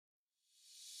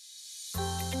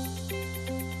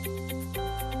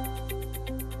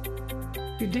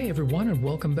Good day, everyone, and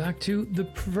welcome back to the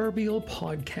Proverbial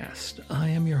Podcast. I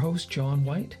am your host, John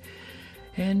White.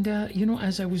 And,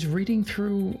 as I was reading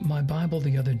through my Bible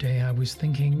the other day, I was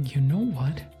thinking, you know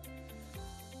what?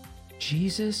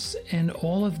 Jesus and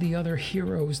all of the other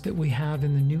heroes that we have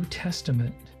in the New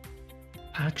Testament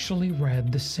actually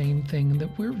read the same thing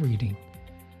that we're reading.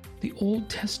 The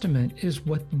Old Testament is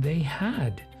what they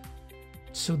had.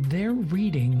 So they're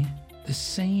reading the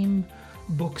same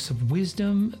books of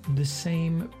wisdom, the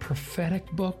same prophetic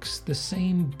books, the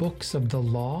same books of the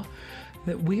law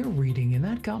that we're reading, and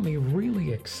that got me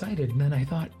really excited. And then I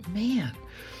thought, man,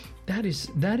 that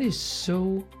is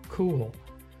so cool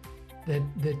that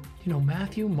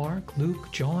Matthew, Mark,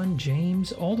 Luke, John,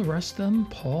 James, all the rest of them,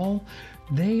 Paul,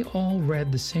 they all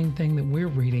read the same thing that we're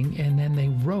reading, and then they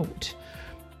wrote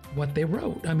what they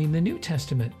wrote. I mean, the New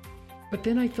Testament. But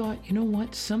then I thought, you know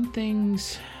what? Some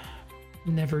things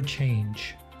never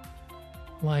change.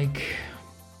 Like,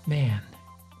 man,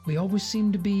 we always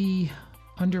seem to be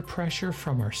under pressure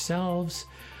from ourselves,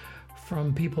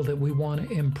 from people that we want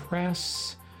to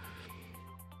impress.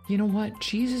 You know what?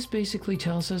 Jesus basically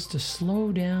tells us to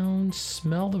slow down,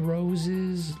 smell the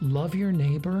roses, love your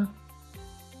neighbor.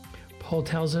 Paul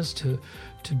tells us to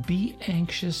be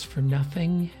anxious for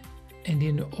nothing, and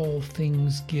in all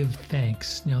things give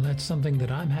thanks. Now, that's something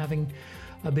that I'm having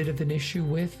a bit of an issue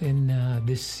with in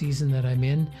this season that I'm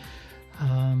in,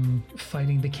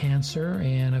 fighting the cancer,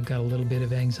 and I've got a little bit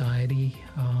of anxiety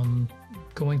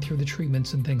going through the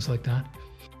treatments and things like that.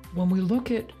 When we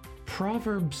look at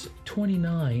Proverbs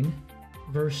 29,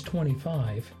 verse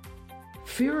 25,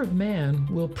 fear of man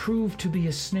will prove to be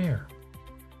a snare,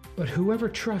 but whoever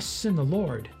trusts in the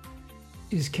Lord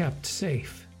is kept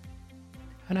safe.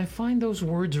 And I find those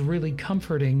words really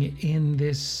comforting in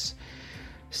this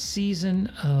season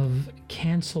of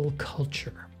cancel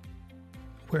culture,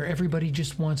 where everybody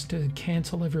just wants to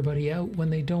cancel everybody out when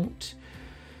they don't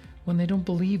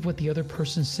believe what the other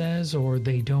person says, or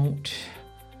they don't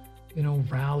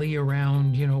rally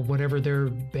around whatever their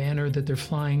banner that they're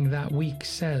flying that week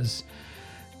says.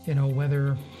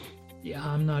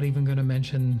 I'm not even going to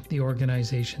mention the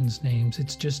organization's names.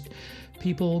 It's just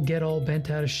people get all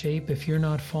bent out of shape if you're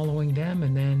not following them,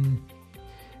 and then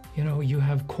you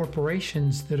have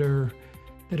corporations that are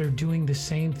doing the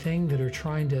same thing, that are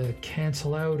trying to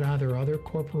cancel out either other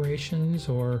corporations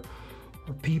or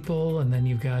people. And then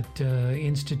you've got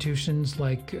institutions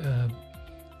like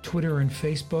Twitter and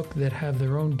Facebook that have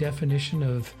their own definition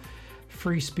of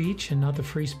free speech, and not the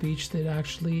free speech that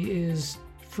actually is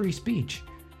free speech.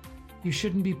 You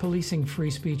shouldn't be policing free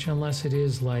speech unless it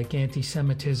is like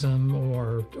anti-Semitism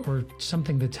or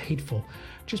something that's hateful.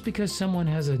 Just because someone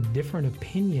has a different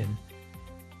opinion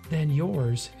than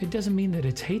yours, it doesn't mean that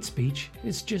it's hate speech.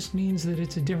 It just means that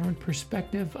it's a different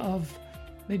perspective of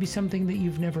maybe something that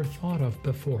you've never thought of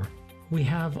before. We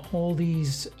have all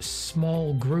these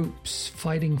small groups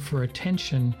fighting for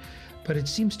attention, but it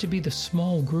seems to be the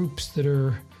small groups that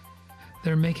are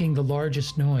making the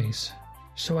largest noise.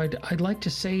 So I'd like to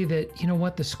say that,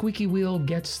 the squeaky wheel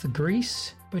gets the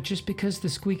grease, but just because the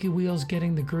squeaky wheel's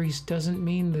getting the grease doesn't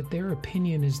mean that their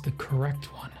opinion is the correct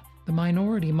one. The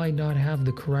minority might not have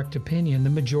the correct opinion. The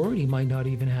majority might not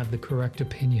even have the correct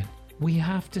opinion. We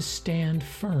have to stand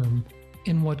firm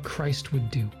in what Christ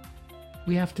would do.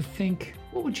 We have to think,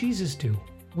 what would Jesus do?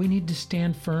 We need to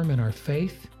stand firm in our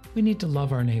faith. We need to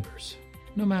love our neighbors,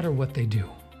 no matter what they do.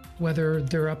 Whether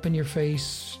they're up in your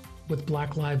face with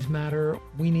Black Lives Matter,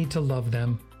 we need to love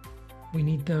them. We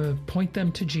need to point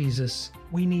them to Jesus.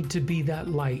 We need to be that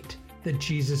light that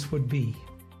Jesus would be.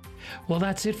 Well,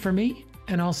 that's it for me,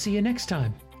 and I'll see you next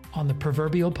time on the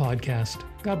Proverbial Podcast.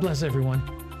 God bless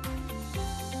everyone.